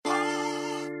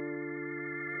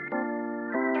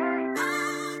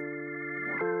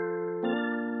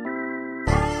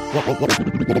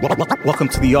Welcome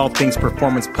to the All Things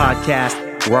Performance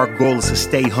Podcast, where our goal is to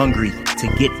stay hungry,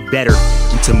 to get better,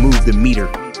 and to move the meter.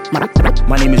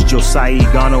 My name is Josiah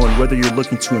Igano, and whether you're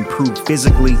looking to improve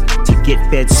physically, to get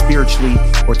fed spiritually,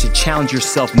 or to challenge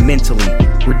yourself mentally,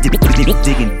 we're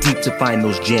digging deep to find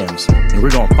those gems, and we're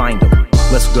gonna find them.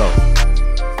 Let's go.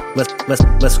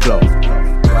 Let's go.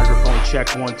 Microphone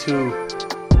check 1 2.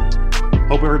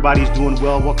 Hope everybody's doing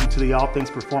well. Welcome to the All Things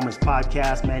Performance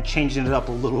Podcast, man. Changing it up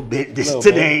a little bit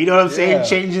today. You know what I'm saying? Yeah.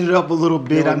 Changing it up a little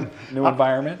bit. New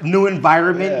environment. New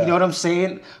environment. Yeah. You know what I'm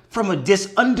saying? From a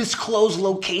undisclosed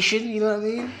location. You know what I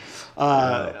mean?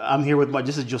 I'm here with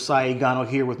this is Josiah Igano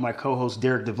here with my co-host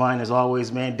Derek Devine as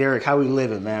always, man. Derek, how we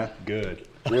living, man? Good.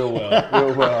 Real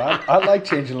well. I like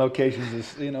changing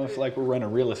locations. It's like we're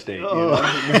running real estate. You know?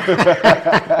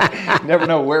 Never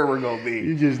know where we're going to be.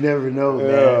 You just never know,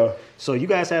 man. So you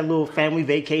guys had a little family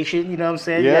vacation, you know what I'm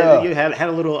saying? Yeah. You had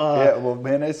a little... Yeah, well,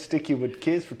 man, that's sticky with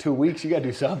kids for 2 weeks. You got to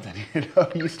do something.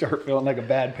 You start feeling like a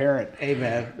bad parent. Hey,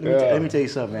 man, let me tell you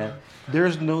something, man.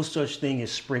 There's no such thing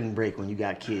as spring break when you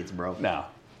got kids, bro. No.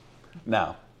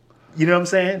 You know what I'm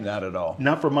saying? Not at all.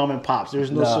 Not for mom and pops.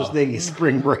 There's no such thing as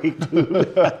spring break,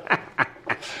 dude.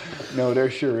 No,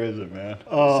 there sure isn't, man.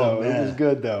 Oh, man. It was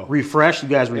good, though. Refreshed? You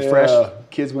guys refreshed? Yeah.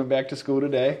 Kids went back to school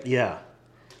today. Yeah.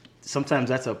 Sometimes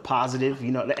that's a positive,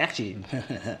 actually,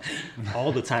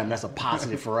 all the time that's a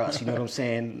positive for us, you know what I'm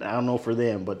saying? I don't know for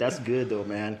them, but that's good though,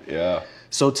 man. Yeah.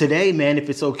 So today, man, if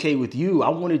it's okay with you, I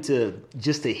wanted to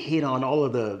hit on all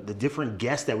of the different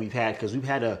guests that we've had, because we've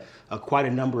had a quite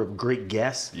a number of great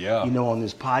guests, on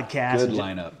this podcast. Good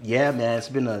lineup. Yeah, man, it's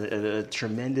been a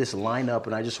tremendous lineup,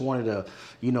 and I just wanted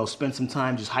to, spend some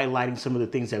time just highlighting some of the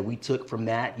things that we took from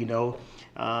that, We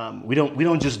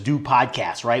don't just do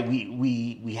podcasts, right?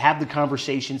 We have the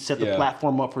conversation, set the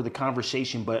platform up for the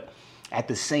conversation, but at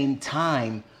the same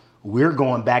time, we're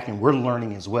going back and we're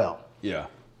learning as well. Yeah.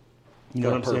 You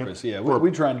know what I'm purpose. saying? Yeah,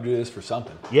 we're trying to do this for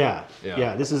something. Yeah.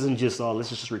 This isn't just let's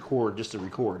just record just to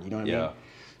record. You know what I mean?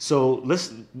 So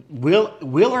Will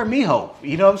or Mijo,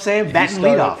 you know what I'm saying? Bat and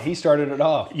lead off. He started it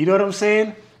off. You know what I'm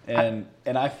saying? And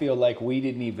I feel like we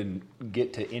didn't even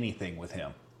get to anything with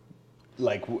him.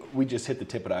 Like we just hit the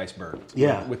tip of the iceberg.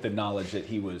 Yeah. With the knowledge that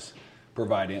he was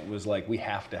providing, it was like we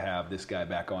have to have this guy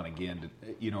back on again,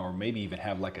 or maybe even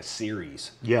have like a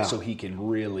series. Yeah. So he can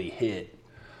really hit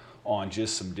on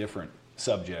just some different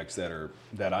subjects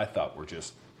that I thought were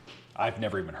just I've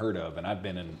never even heard of, and I've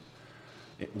been in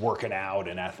working out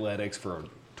and athletics for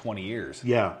 20 years.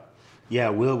 Yeah.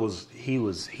 Will was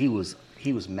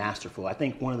masterful. I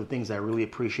think one of the things I really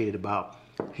appreciated about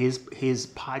his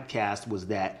podcast was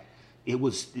that it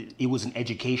was an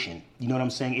education. You know what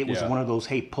I'm saying? It was one of those,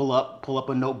 hey, pull up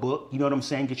a notebook. You know what I'm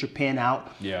saying? Get your pen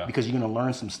out. Yeah. Because you're gonna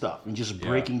learn some stuff, and just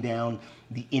breaking down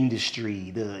the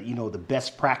industry, the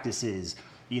best practices.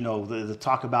 The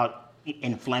talk about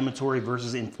inflammatory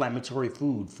versus inflammatory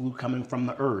food coming from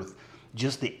the earth.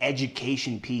 Just the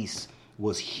education piece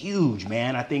was huge,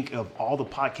 man. I think of all the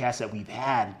podcasts that we've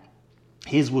had,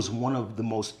 his was one of the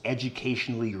most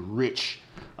educationally rich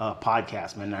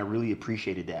podcasts, man. And I really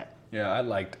appreciated that. Yeah,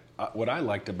 what I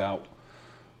liked about,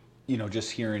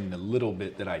 just hearing the little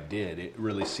bit that I did, it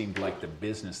really seemed like the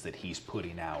business that he's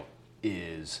putting out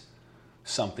is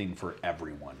something for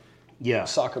everyone. Yeah. A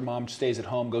soccer mom stays at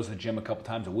home, goes to the gym a couple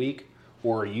times a week,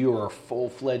 or you're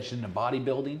full-fledged into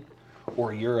bodybuilding,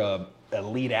 or you're a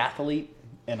elite athlete,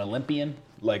 an Olympian.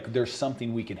 Like, there's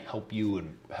something we can help you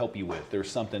with.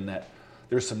 There's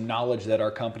some knowledge that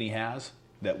our company has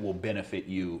that will benefit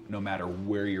you no matter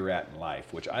where you're at in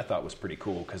life, which I thought was pretty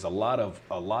cool, because a lot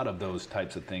of those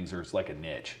types of things are like a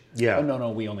niche. Yeah. Oh, no,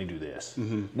 we only do this.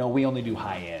 Mm-hmm. No, we only do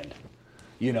high end.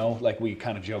 Like we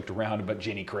kind of joked around about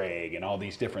Jenny Craig and all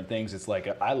these different things. It's like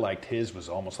I liked his was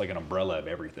almost like an umbrella of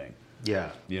everything. Yeah.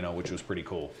 Which was pretty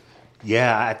cool.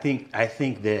 Yeah, I think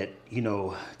that,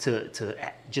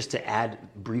 to add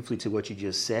briefly to what you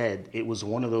just said, it was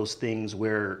one of those things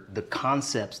where the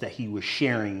concepts that he was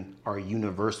sharing are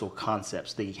universal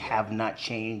concepts. They have not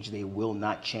changed. They will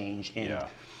not change. And,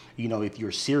 if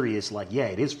you're serious,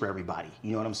 it is for everybody.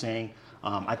 You know what I'm saying?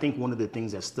 I think one of the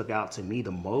things that stuck out to me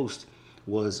the most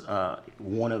was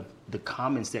one of the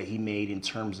comments that he made in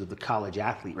terms of the college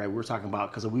athlete, right? We were talking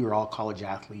about, because we were all college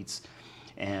athletes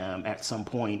at some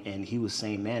point, and he was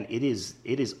saying, man, it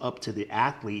is up to the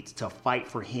athletes to fight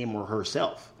for him or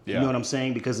herself. Yeah. You know what I'm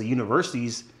saying? Because the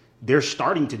universities, they're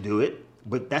starting to do it,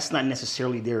 but that's not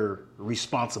necessarily their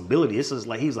responsibility. This is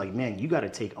he's like, man, you got to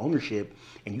take ownership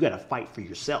and you got to fight for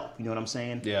yourself. You know what I'm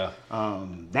saying? Yeah.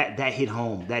 That hit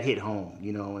home.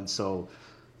 And so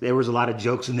There was a lot of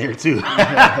jokes in there too. Yeah,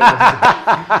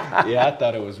 I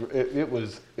thought it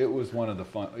was one of the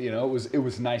fun. You know, it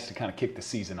was nice to kind of kick the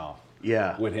season off.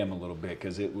 Yeah. With him a little bit,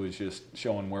 because it was just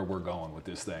showing where we're going with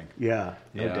this thing. Yeah,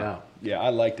 no doubt. Yeah, I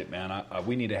liked it, man.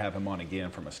 We need to have him on again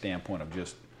from a standpoint of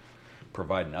just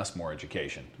providing us more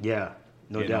education. Yeah,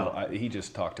 no doubt. He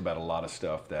just talked about a lot of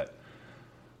stuff that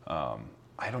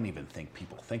I don't even think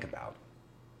people think about.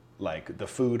 Like, the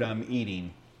food I'm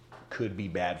eating could be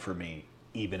bad for me,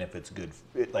 even if it's good,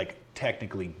 like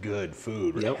technically good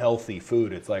food, or healthy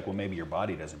food. It's like, well, maybe your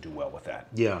body doesn't do well with that.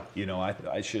 Yeah. You know,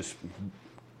 it's just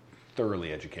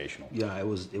thoroughly educational. Yeah, it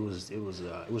was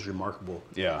remarkable.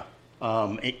 Yeah.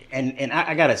 And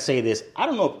I gotta say this. I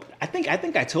don't know. I think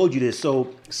I told you this.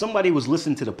 So somebody was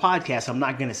listening to the podcast. I'm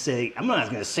not gonna say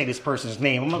this person's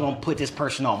name. I'm not gonna put this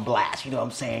person on blast. You know what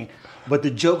I'm saying? But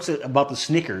the jokes about the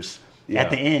Snickers at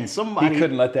the end. Somebody he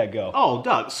couldn't let that go. Oh,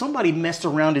 Doug. Somebody messed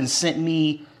around and sent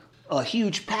me a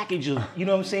huge package of, you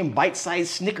know what I'm saying, bite-sized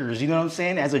Snickers. You know what I'm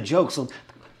saying, as a joke. So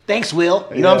thanks, Will.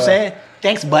 You know what I'm saying?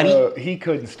 Thanks, buddy. He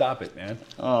couldn't stop it, man.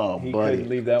 Oh, he buddy. couldn't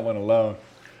leave that one alone.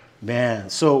 Man,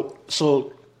 so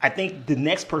I think the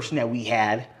next person that we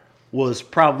had was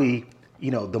probably,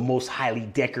 you know, the most highly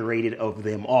decorated of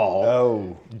them all.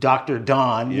 Oh. Dr.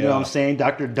 Dawn, you know what I'm saying?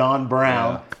 Dr. Dawn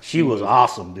Brown. Yeah. She was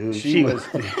awesome, dude. She was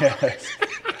yes.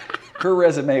 Her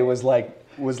resume was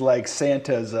like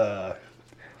Santa's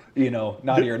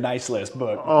naughty or nice list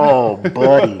book. Oh,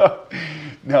 buddy.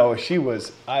 No,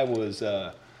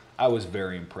 I was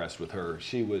very impressed with her.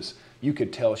 You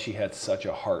could tell she had such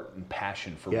a heart and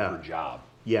passion for her job.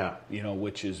 Yeah. You know,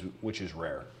 which is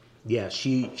rare. Yeah,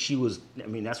 she was, I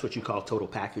mean, that's what you call total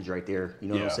package right there. You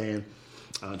know what I'm saying?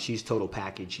 She's total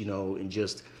package, you know, and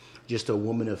just a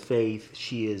woman of faith.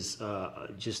 She is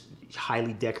just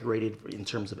highly decorated in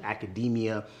terms of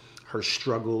academia. Her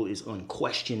struggle is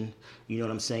unquestioned. You know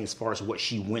what I'm saying? As far as what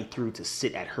she went through to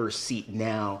sit at her seat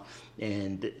now,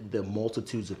 and the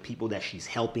multitudes of people that she's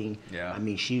helping. Yeah. I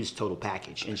mean, she was total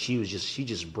package, and she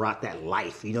just brought that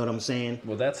life. You know what I'm saying?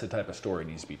 Well, that's the type of story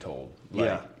that needs to be told.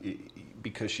 Like,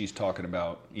 because she's talking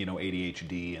about, you know,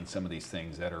 ADHD and some of these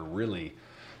things that are really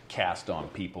cast on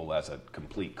people as a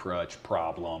complete crutch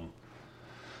problem.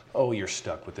 Oh, you're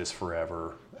stuck with this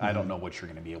forever. I don't know what you're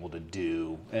going to be able to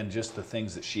do. And just the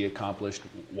things that she accomplished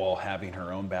while having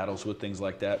her own battles with things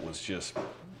like that was just,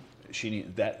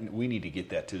 we need to get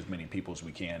that to as many people as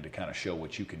we can to kind of show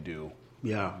what you can do.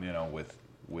 Yeah. You know,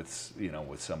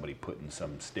 with somebody putting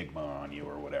some stigma on you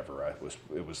or whatever.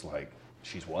 It was like,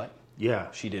 she's what?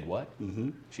 Yeah. She did what? Mm-hmm.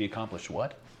 She accomplished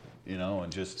what? You know,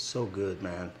 and just so good,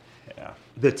 man. Yeah.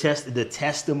 The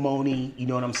testimony, you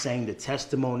know what I'm saying? The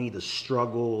testimony, the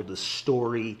struggle, the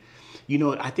story. You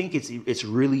know, I think it's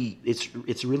really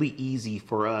easy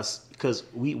for us because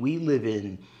we live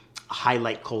in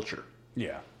highlight culture.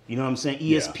 Yeah. You know what I'm saying?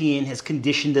 ESPN has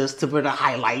conditioned us to put the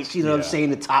highlights, you know what I'm saying?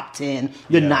 The top 10,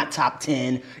 the not top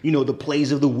 10, you know, the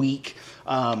plays of the week.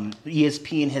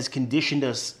 ESPN has conditioned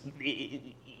us,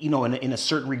 you know, in a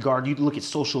certain regard. You look at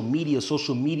social media.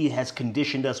 Social media has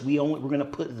conditioned us. We're going to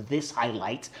put this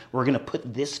highlight. We're going to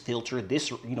put this filter, this,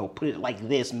 you know, put it like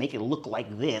this, make it look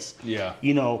like this. Yeah.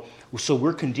 You know, so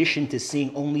we're conditioned to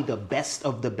seeing only the best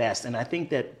of the best. And I think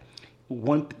that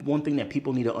one thing that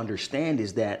people need to understand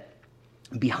is that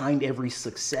behind every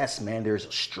success, man, there's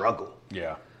a struggle.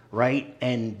 Yeah. Right?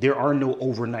 And there are no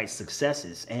overnight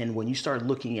successes. And when you start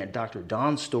looking at Dr.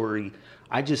 Dawn's story,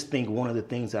 I just think one of the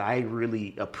things that I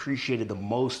really appreciated the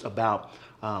most about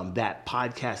that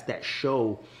podcast, that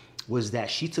show, was that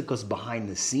she took us behind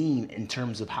the scene in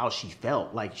terms of how she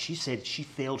felt. Like, she said she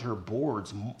failed her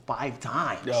boards 5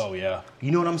 times. Oh, yeah.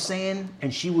 You know what I'm saying?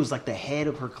 And she was like the head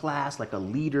of her class, like a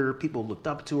leader. People looked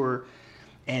up to her.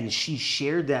 And she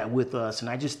shared that with us. And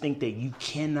I just think that you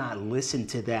cannot listen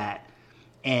to that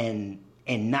and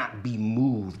not be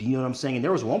moved. You know what I'm saying? And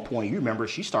there was one point, you remember,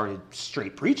 she started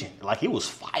straight preaching. Like, it was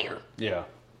fire. Yeah.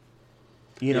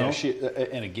 You know?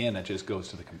 And again, that just goes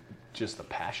to the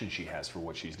passion she has for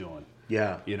what she's doing.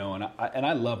 Yeah. You know, and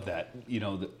I love that. You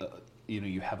know,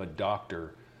 you have a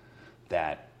doctor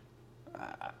that,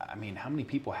 I mean, how many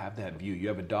people have that view? You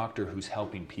have a doctor who's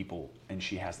helping people and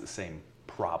she has the same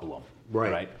problem.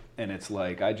 Right. And it's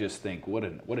like, I just think, what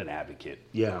an advocate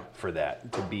for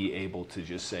that, to be able to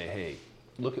just say, hey,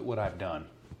 look at what I've done.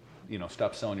 You know,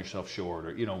 stop selling yourself short,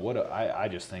 or, you know, I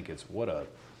just think it's what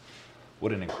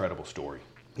an incredible story.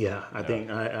 Yeah, I think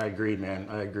I agree, man.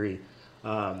 I agree.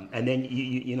 And then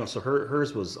you know, so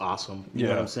hers was awesome. You know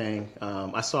what I'm saying?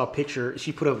 I saw a picture.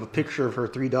 She put up a picture of her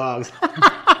 3 dogs.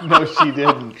 No, she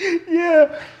didn't.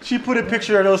 Yeah, she put a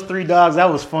picture of those 3 dogs.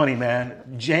 That was funny, man.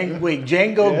 Django,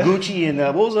 yeah. Gucci, and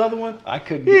what was the other one? I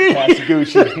couldn't get past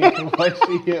Gucci. Once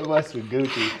she hit us with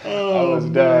Gucci, I was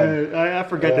done. I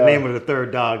forgot the name of the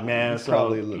 3rd dog, man. So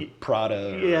probably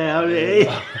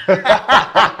Prada.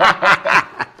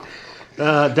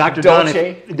 Dr. Don,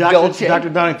 Dr.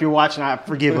 Don, if you're watching,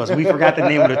 forgive us. We forgot the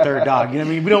name of the 3rd dog. You know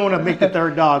what I mean? We don't want to make the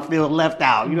 3rd dog feel left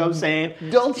out. You know what I'm saying?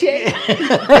 Dolce.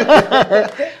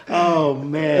 Oh,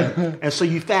 man. And so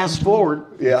you fast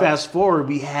forward.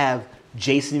 We have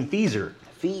Jason Feezer.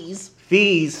 Feezy.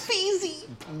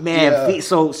 Man,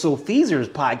 so Feezer's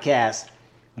podcast,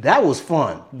 that was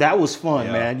fun.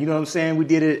 Man. You know what I'm saying? We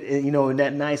did it, in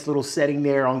that nice little setting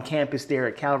there on campus there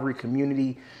at Calvary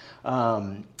Community.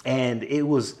 And it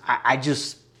was, I'm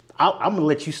going to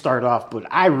let you start off, but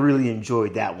I really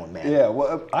enjoyed that one, man. Yeah,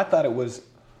 well, I thought it was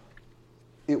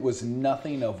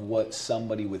nothing of what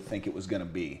somebody would think it was going to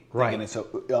be. Right. And it's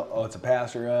a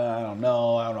pastor. I don't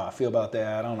know how I feel about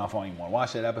that. I don't know if I even want to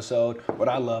watch that episode. What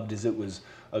I loved is it was,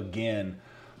 again,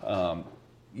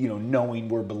 knowing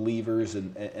we're believers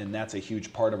and that's a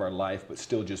huge part of our life, but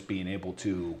still just being able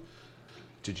to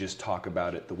just talk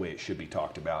about it the way it should be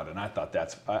talked about. And I thought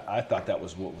that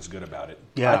was what was good about it.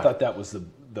 Yeah. I thought that was the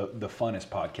funnest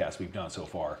podcast we've done so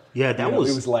far. Yeah, it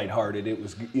was lighthearted. It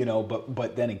was,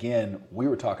 but then again, we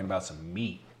were talking about some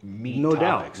meat no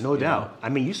topics. No doubt. I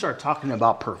mean, you start talking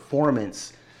about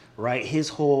performance, right? His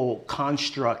whole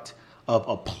construct of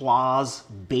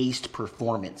applause-based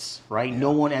performance, right? Yeah. No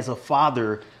one, as a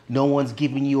father, no one's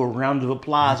giving you a round of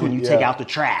applause when you take out the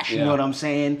trash. You know what I'm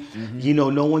saying?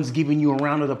 Mm-hmm. No one's giving you a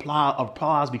round of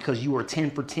applause because you were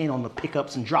 10 for 10 on the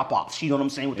pickups and drop-offs. You know what I'm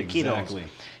saying? With the kiddos.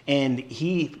 And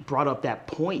he brought up that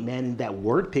point, man, in that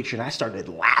word picture, and I started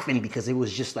laughing because it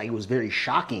was just like, it was very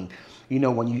shocking.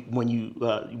 When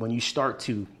you start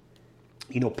to,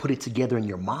 put it together in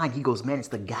your mind, he goes, man, it's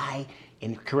the guy,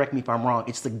 and correct me if I'm wrong,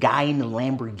 it's the guy in the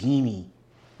Lamborghini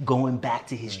going back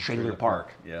to his trailer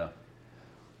park. Yeah.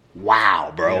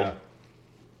 Wow, bro. Yeah.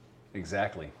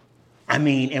 Exactly. I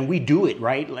mean, and we do it,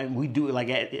 right? Like we do it like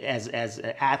as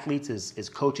athletes, as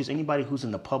coaches, anybody who's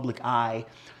in the public eye,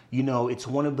 it's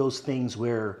one of those things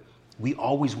where we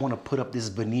always want to put up this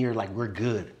veneer like we're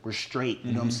good, we're straight.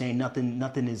 You know what I'm saying?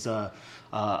 Nothing is the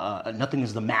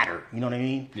matter. You know what I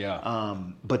mean? Yeah.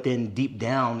 But then deep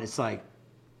down, it's like,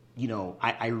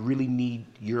 I really need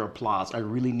your applause. I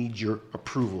really need your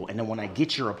approval. And then when I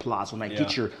get your applause, when I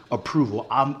get your approval,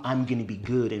 I'm going to be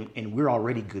good. And we're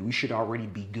already good. We should already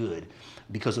be good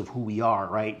because of who we are,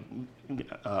 right?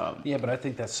 But I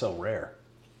think that's so rare.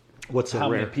 What's so rare?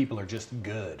 How many people are just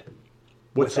good?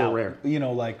 What's so rare?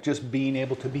 Like just being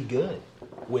able to be good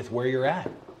with where you're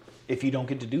at. If you don't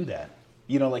get to do that.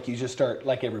 Like you just start,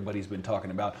 like everybody's been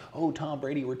talking about, oh, Tom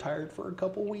Brady retired for a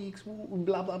couple weeks,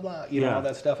 blah, blah, blah, all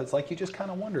that stuff. It's like you just kind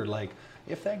of wonder, like,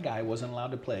 if that guy wasn't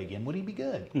allowed to play again, would he be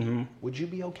good? Mm-hmm. Would you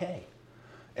be okay?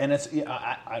 And it's,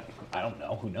 I don't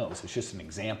know, who knows? It's just an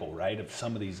example, right, of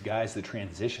some of these guys that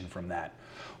transition from that.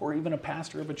 Or even a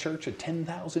pastor of a church of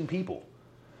 10,000 people,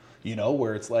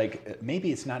 where it's like,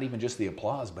 maybe it's not even just the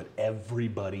applause, but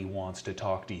everybody wants to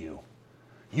talk to you.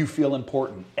 You feel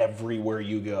important everywhere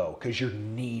you go because you're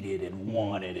needed and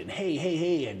wanted and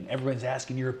hey, and everyone's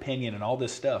asking your opinion and all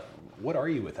this stuff. What are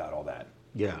you without all that?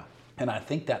 Yeah. And I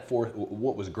think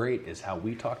what was great is how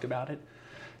we talked about it,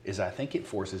 is I think it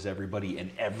forces everybody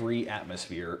in every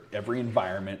atmosphere, every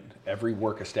environment, every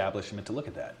work establishment to look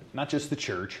at that. Not just the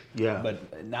church,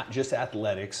 but not just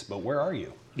athletics, but where are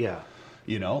you? Yeah.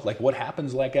 Like what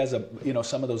happens like as a,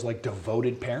 some of those like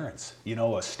devoted parents,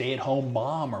 a stay-at-home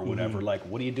mom or whatever, like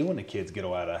what are you doing when the kids get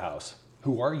out of the house?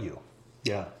 Who are you?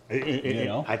 Yeah.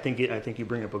 I think you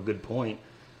bring up a good point.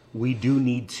 We do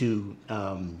need to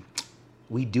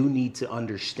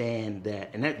understand that,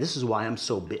 and this is why I'm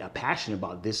so passionate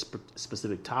about this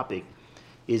specific topic,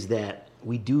 is that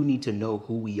we do need to know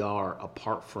who we are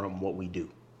apart from what we do.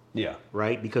 Yeah.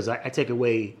 Right? Because I take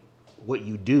away what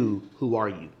you do, who are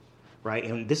you? Right?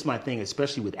 And this is my thing,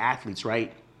 especially with athletes,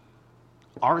 right?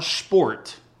 Our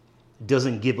sport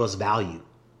doesn't give us value.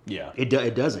 Yeah. It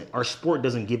doesn't. Our sport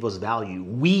doesn't give us value.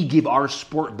 We give our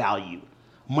sport value.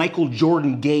 Michael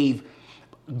Jordan gave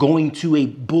going to a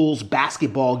Bulls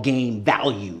basketball game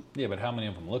value. Yeah, but how many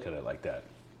of them look at it like that?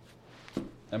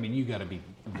 I mean, you got to be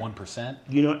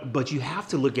 1%. But you have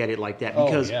to look at it like that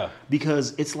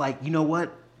because it's like, you know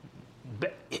what?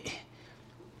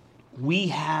 We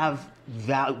have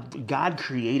God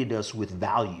created us with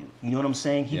value. You know what I'm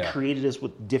saying? He created us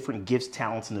with different gifts,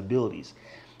 talents, and abilities.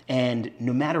 And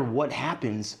no matter what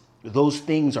happens, those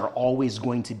things are always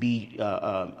going to be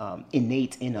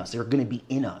innate in us. They're going to be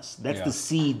in us. That's the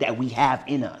seed that we have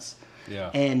in us.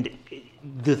 Yeah. And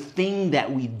the things that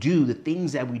we do,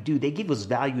 they give us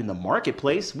value in the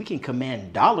marketplace. We can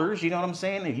command dollars, you know what I'm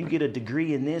saying? If you get a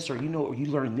degree in this, or or you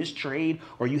learn this trade,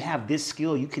 or you have this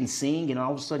skill, you can sing, and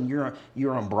all of a sudden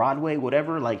you're on Broadway,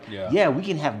 whatever. Like, we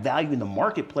can have value in the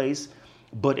marketplace,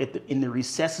 but in the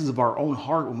recesses of our own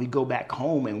heart, when we go back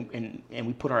home and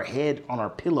we put our head on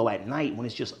our pillow at night, when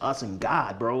it's just us and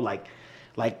God, bro, like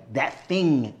that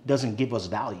thing doesn't give us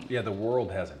value. Yeah, the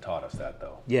world hasn't taught us that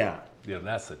though. Yeah. Yeah,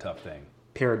 that's the tough thing.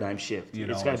 Paradigm shift.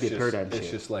 It's got to be a paradigm shift. It's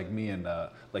just like me and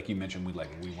like you mentioned, we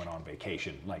went on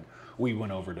vacation. Like we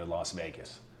went over to Las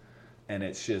Vegas, and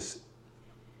it's just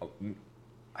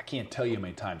I can't tell you how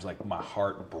many times like my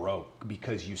heart broke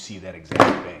because you see that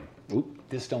exact thing. Oop.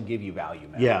 This don't give you value,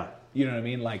 man. Yeah. You know what I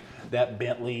mean? Like that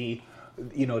Bentley,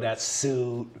 that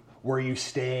suit, where you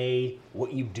stay,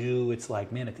 what you do. It's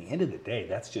like, man, at the end of the day,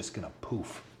 that's just gonna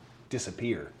poof,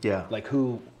 disappear. Yeah. Like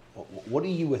what are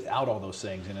you without all those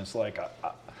things? And it's like,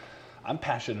 I'm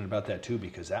passionate about that too,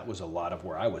 because that was a lot of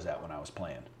where I was at when I was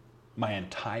playing. My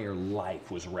entire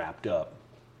life was wrapped up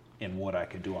in what I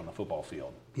could do on the football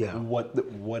field. Yeah.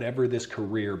 Whatever this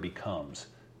career becomes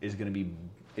is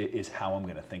how I'm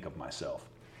going to think of myself.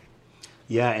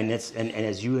 Yeah, and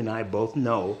as you and I both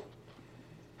know,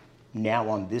 now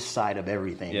on this side of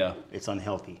everything, it's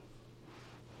unhealthy.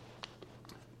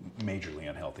 Majorly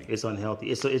unhealthy. It's unhealthy.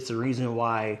 It's the reason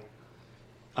why,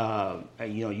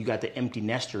 you got the empty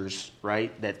nesters,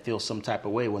 right, that feel some type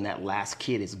of way when that last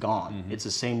kid is gone. Mm-hmm. It's the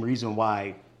same reason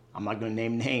why, I'm not going to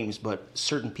name names, but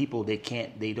certain people, they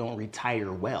don't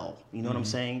retire well. You know what I'm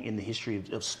saying? In the history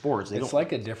of sports. It's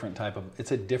like a different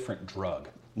it's a different drug.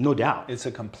 No doubt. It's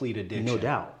a complete addiction. No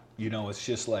doubt. It's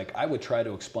just like, I would try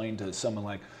to explain to someone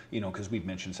like, because we've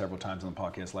mentioned several times on the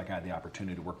podcast, like I had the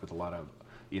opportunity to work with a lot of,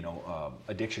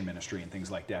 addiction ministry and things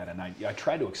like that. And I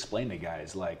try to explain to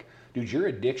guys like, dude, your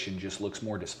addiction just looks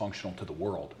more dysfunctional to the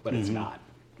world, but it's not.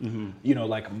 Mm-hmm.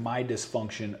 Like my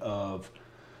dysfunction of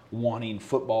wanting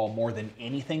football more than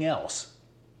anything else,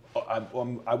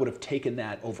 I would have taken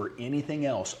that over anything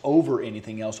else, over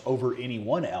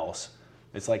anyone else.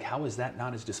 It's like, how is that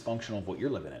not as dysfunctional of what you're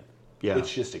living in? Yeah.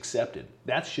 It's just accepted.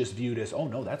 That's just viewed as, oh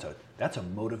no, that's a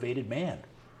motivated man.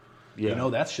 Yeah.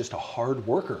 That's just a hard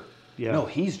worker. Yeah. No,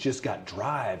 he's just got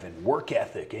drive and work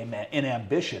ethic and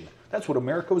ambition. That's what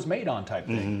America was made on, type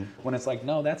thing. Mm-hmm. When it's like,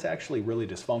 no, that's actually really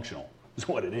dysfunctional, is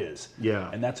what it is. Yeah.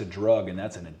 And that's a drug, and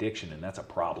that's an addiction, and that's a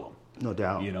problem. No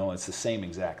doubt. It's the same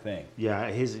exact thing. Yeah.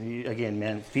 Again,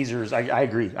 man, Feezer's, I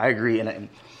agree. And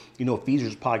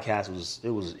Feezer's podcast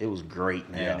was great,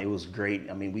 man. Yeah. It was great.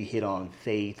 I mean, we hit on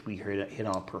faith, we hit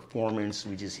on performance,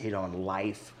 we just hit on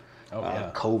life.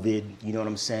 COVID, you know what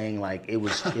I'm saying? Like it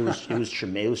was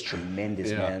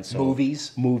tremendous, man. So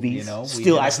movies.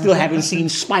 I still haven't seen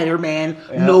Spider-Man,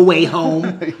 No Way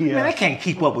Home. Man, I can't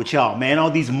keep up with y'all, man. All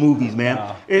these movies,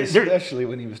 man. Especially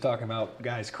when he was talking about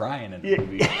guys crying in the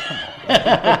movie.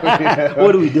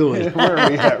 What are we doing? Where are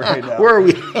we at right now? Where are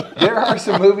we? There are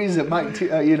some movies that might,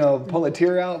 pull a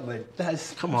tear out, but that's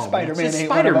Spider-Man. It's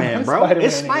Spider-Man, bro.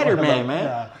 It's Spider-Man, man.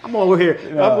 Yeah. I'm over here.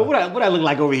 What I look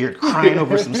like over here crying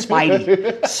over some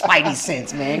Spidey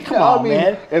sense, man. Come on,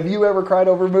 man. Have you ever cried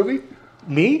over a movie?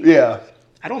 Me? Yeah.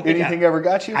 I don't think anything ever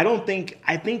got you?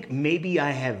 I think maybe I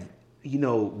have,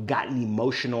 gotten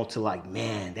emotional to like,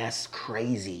 man, that's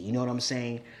crazy. You know what I'm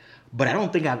saying? But I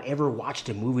don't think I've ever watched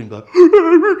a movie and go.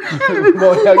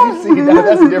 Well, yeah, you see,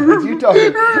 that's the difference. You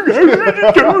talking,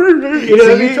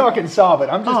 you're talking sobbing.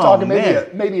 I'm just talking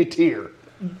maybe a tear.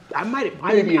 I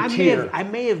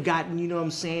may have gotten, you know what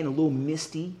I'm saying, a little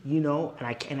misty, and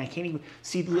I can't even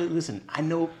see. Listen, I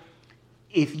know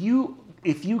if you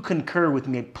concur with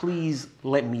me, please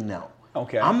let me know.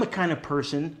 Okay. I'm the kind of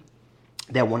person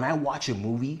that when I watch a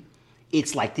movie,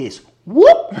 it's like this.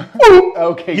 Whoop, whoop.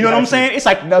 Okay. You know what I'm saying? It's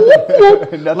like nothing.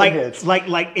 Whoop, whoop. Nothing hits.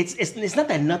 Like it's not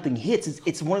that nothing hits.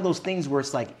 It's one of those things where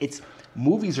it's like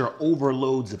movies are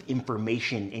overloads of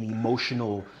information and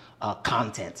emotional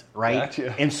content, right?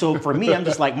 Gotcha. And so for me, I'm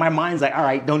just like, my mind's like, all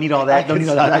right, don't need all that. Don't need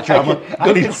all that drama.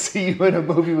 I can see you in a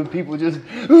movie with people just,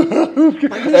 and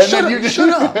shut up, shut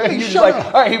up. And you're just like,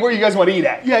 all right, where do you guys want to eat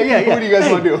at? Yeah. What do you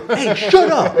guys want to do? Hey,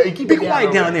 shut up. Be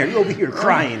quiet down there. You're over here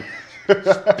crying.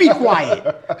 Be quiet.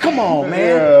 Come on,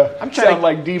 man. Yeah. I'm trying Sound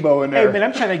like Debo in there. Hey, man,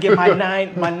 I'm trying to get my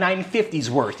 950s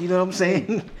worth. You know what I'm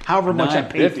saying? However much I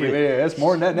paid for it. Yeah, that's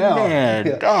more than that now.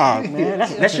 Man, dog, man.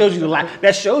 That shows you the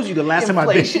last time I've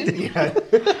been.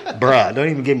 Bruh, don't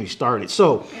even get me started.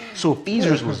 So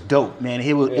Feezer's was dope, man.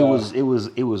 It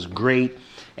was great.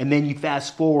 And then you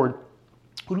fast forward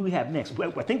who do we have next?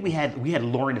 I think we had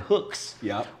Lauren Hooks.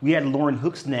 Yeah. We had Lauren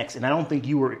Hooks next, and I don't think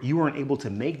you weren't able to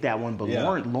make that one, but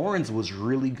Lauren's was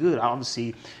really good.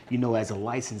 Obviously, as a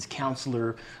licensed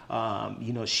counselor,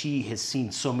 she has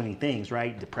seen so many things,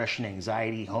 right? Depression,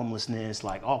 anxiety, homelessness,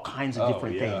 like all kinds of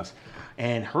different things.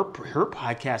 And her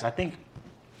podcast, I think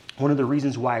one of the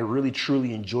reasons why I really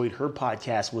truly enjoyed her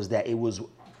podcast was that it was,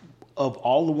 of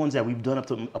all the ones that we've done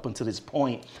up until this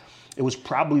point, it was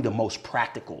probably the most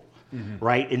practical. Mm-hmm.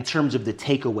 Right, in terms of the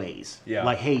takeaways,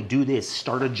 like, hey, do this.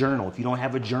 Start a journal. If you don't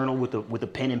have a journal with a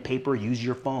pen and paper, use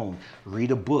your phone.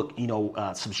 Read a book.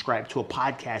 Subscribe to a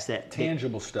podcast.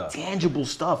 Tangible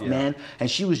stuff, man.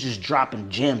 And she was just dropping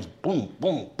gems, boom,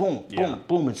 boom, boom, boom,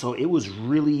 boom. And so it was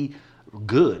really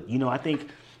good. I think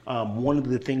one of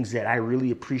the things that I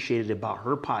really appreciated about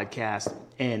her podcast,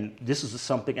 and this is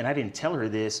something, and I didn't tell her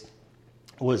this,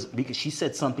 was because she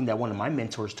said something that one of my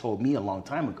mentors told me a long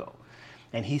time ago.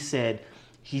 And he said,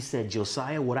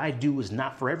 Josiah, what I do is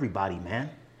not for everybody, man.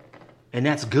 And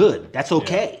that's good. That's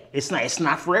okay. Yeah. It's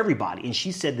not for everybody. And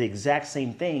she said the exact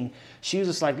same thing. She was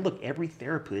just like, look, every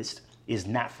therapist is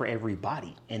not for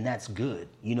everybody. And that's good.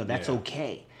 That's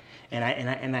okay.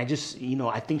 And I just,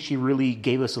 I think she really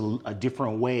gave us a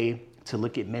different way to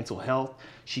look at mental health.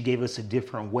 She gave us a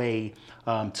different way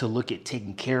to look at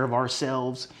taking care of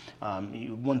ourselves.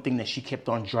 One thing that she kept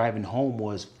on driving home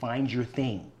was find your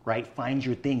thing, right? Find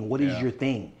your thing. What is your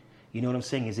thing? You know what I'm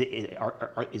saying? Is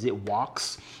it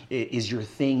walks? Is your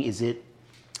thing? Is it,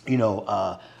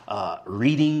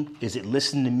 reading? Is it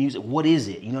listening to music? What is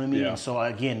it? You know what I mean? Yeah. And so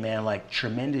again, man, like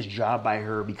tremendous job by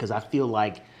her, because I feel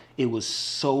like it was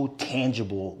so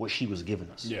tangible what she was giving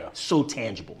us. Yeah. So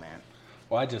tangible, man.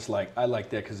 Well, I like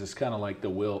that because it's kind of like the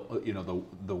Will,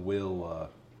 the Will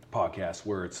podcast,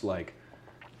 where it's like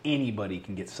anybody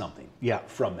can get something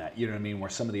from that. You know what I mean? Where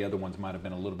some of the other ones might have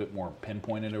been a little bit more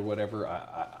pinpointed or whatever.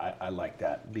 I like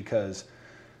that because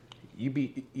you'd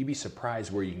be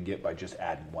surprised where you can get by just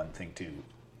adding one thing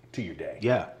to your day.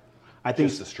 Yeah, I think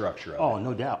just the structure of it. Oh,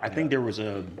 no doubt. I think there was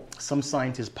some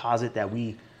scientists posit that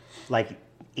we like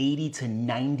 80 to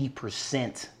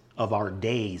 90% of our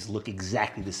days look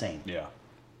exactly the same. Yeah.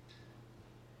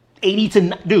 80 to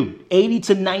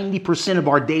 90% of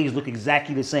our days look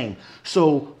exactly the same.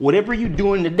 So whatever you're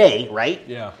doing today, right?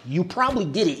 Yeah. You probably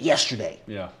did it yesterday.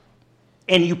 Yeah.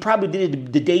 And you probably did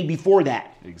it the day before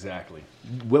that. Exactly.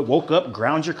 Woke up,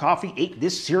 ground your coffee, ate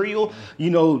this cereal,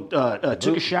 took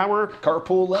a shower.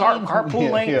 Carpool lane. Carpool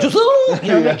lane.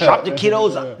 Dropped the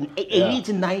kiddos. 80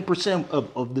 to 90%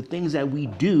 of the things that we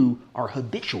do are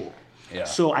habitual. Yeah.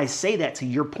 So I say that to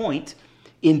your point,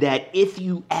 in that if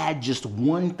you add just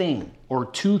one thing or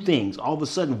two things, all of a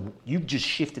sudden you've just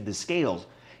shifted the scales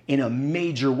in a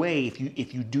major way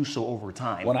if you do so over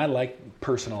time. When I like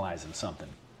personalizing something,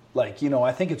 like,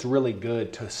 I think it's really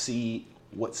good to see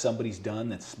what somebody's done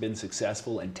that's been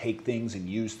successful and take things and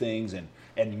use things and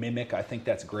mimic. I think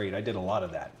that's great. I did a lot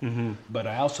of that. Mm-hmm. But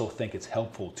I also think it's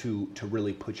helpful to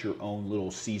really put your own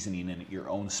little seasoning in it, your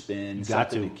own spin.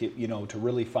 To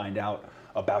really find out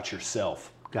about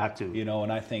yourself. Got to.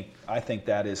 And I think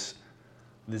that is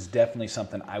definitely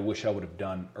something I wish I would have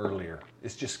done earlier.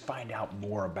 Is just find out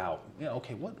more about,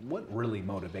 okay, what really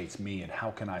motivates me and how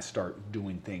can I start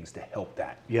doing things to help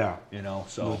that? Yeah.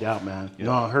 So. No doubt, man.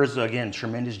 No, hers, again,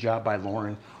 tremendous job by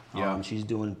Lauren. Yeah. She's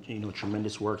doing,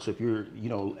 tremendous work. So if you're,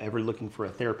 ever looking for a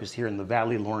therapist here in the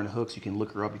Valley, Lauren Hooks, you can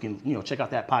look her up. You can, check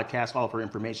out that podcast. All of her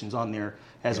information's on there,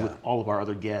 as with all of our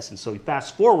other guests. And so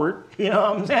fast forward, you know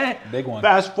what I'm saying? Big one.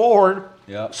 Fast forward.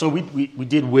 Yeah. So we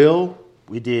did Will,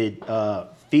 we did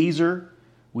Feezer,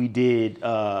 we did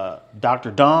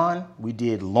Dr. Don, we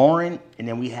did Lauren, and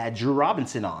then we had Drew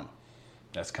Robinson on.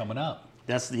 That's coming up.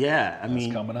 That's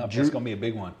coming up. Drew, that's going to be a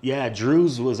big one. Yeah,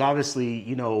 Drew's was obviously,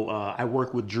 I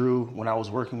worked with Drew when I was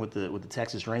working with the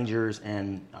Texas Rangers,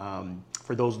 and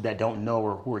for those that don't know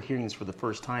or who are hearing this for the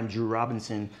first time, Drew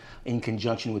Robinson, in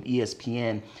conjunction with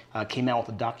ESPN, came out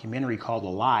with a documentary called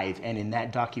Alive, and in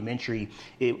that documentary,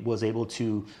 it was able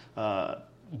to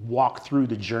walk through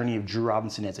the journey of Drew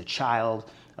Robinson as a child,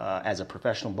 as a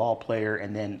professional ball player,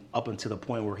 and then up until the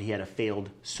point where he had a failed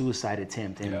suicide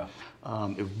attempt.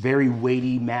 And very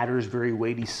weighty matters, very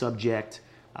weighty subject,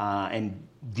 and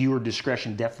viewer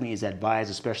discretion definitely is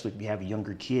advised, especially if you have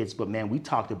younger kids. But man, we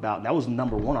talked about, that was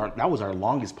number one, that was our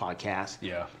longest podcast.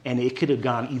 Yeah. And it could have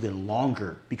gone even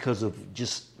longer because of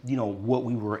just, what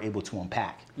we were able to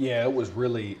unpack. Yeah, it was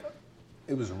really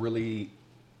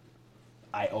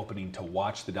eye-opening to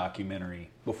watch the documentary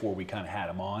before we kind of had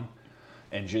him on.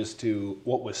 And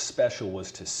what was special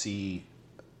was to see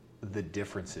the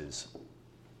differences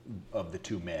of the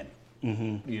two men,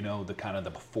 mm-hmm. The kind of the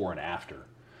before and after,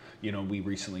 we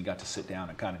recently got to sit down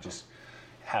and kind of just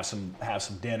have some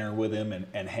dinner with him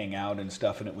and hang out and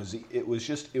stuff, and it was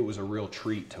a real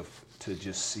treat to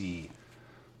just see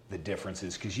the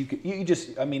differences, because you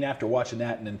just, I mean, after watching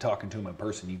that and then talking to him in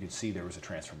person, you could see there was a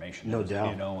transformation. No doubt.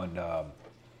 And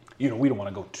we don't want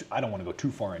to go. I don't want to go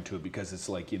too far into it, because it's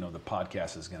like, the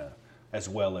podcast is gonna, as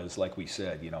well as, like we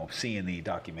said, seeing the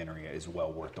documentary is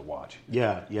well worth the watch.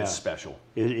 Yeah. It's special.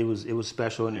 It was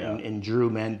special, and Drew,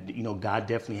 man, God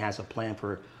definitely has a plan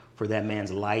for that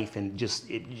man's life, and just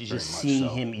seeing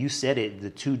him. You said it,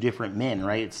 the two different men,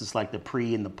 right? It's just like the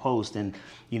pre and the post, and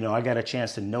I got a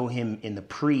chance to know him in the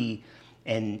pre,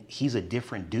 and he's a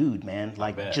different dude, man.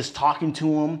 Like, just talking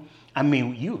to him. I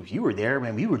mean, you were there,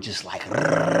 man. We were just like, what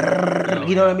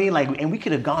I mean? Like, and we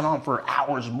could have gone on for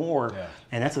hours more. Yeah.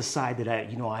 And that's a side that I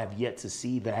have yet to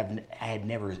see, that I had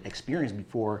never experienced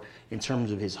before, in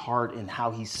terms of his heart and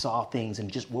how he saw things and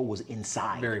just what was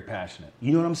inside. Very passionate.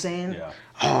 You know what I'm saying? Yeah.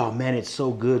 Oh man, it's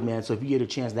so good, man. So if you get a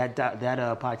chance, that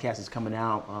podcast is coming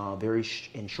out very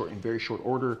short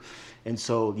order, and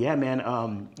so yeah,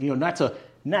 man.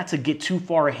 Not to get too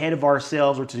far ahead of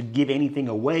ourselves or to give anything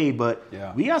away, but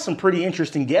we got some pretty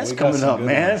interesting guests coming up,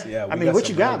 man. Yeah, I mean, what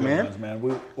you got, man? Ones, man?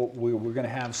 We're going to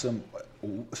have some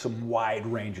wide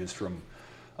ranges, from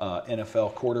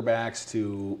NFL quarterbacks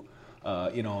to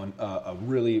a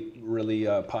really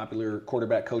popular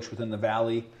quarterback coach within the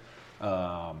Valley,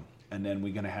 and then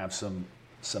we're going to have some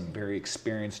very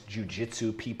experienced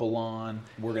jiu-jitsu people on.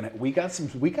 We got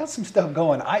some stuff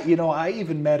going. I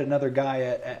even met another guy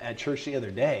at church the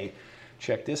other day.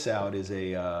 Check this out, is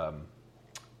and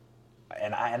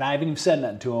I haven't even said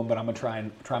nothing to him, but I'm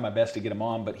gonna try my best to get him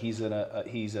on. But he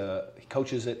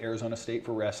coaches at Arizona State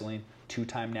for wrestling,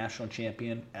 2-time national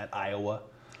champion at Iowa.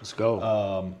 Let's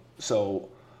go.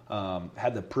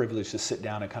 Had the privilege to sit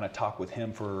down and kind of talk with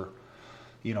him for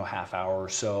half hour or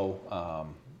so.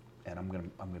 And I'm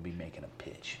gonna be making a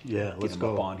pitch. Yeah, let's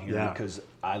go up on here, because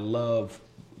I love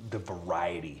the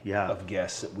variety of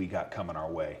guests that we got coming our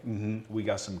way. Mm-hmm. We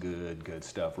got some good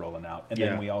stuff rolling out, and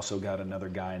then we also got another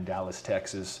guy in Dallas,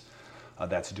 Texas,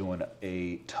 that's doing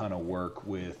a ton of work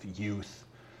with youth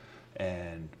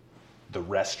and the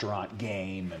restaurant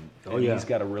game, and he's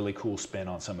got a really cool spin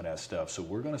on some of that stuff. So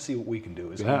we're gonna see what we can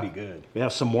do. It's gonna be good. We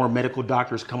have some more medical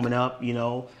doctors coming up,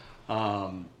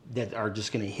 that are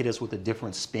just going to hit us with a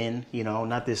different spin,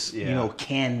 not this,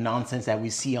 canned nonsense that we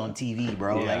see on TV,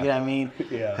 bro. Yeah. Like, you know what I mean?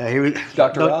 Yeah. Here we,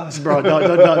 Dr. Oz? Bro, no.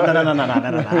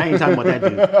 I ain't talking about that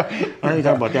dude. I ain't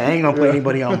talking about that. I ain't going to put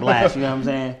anybody on blast, you know what I'm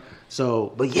saying?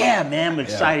 So, but yeah, man, I'm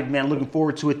excited, man. Looking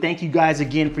forward to it. Thank you guys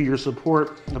again for your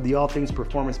support of the All Things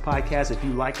Performance podcast. If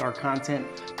you like our content,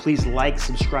 please like,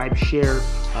 subscribe, share,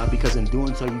 because in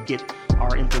doing so, you get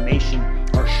our information,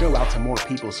 our show out to more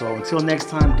people. So until next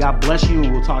time, God bless you,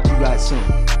 and we'll talk to you guys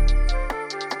soon.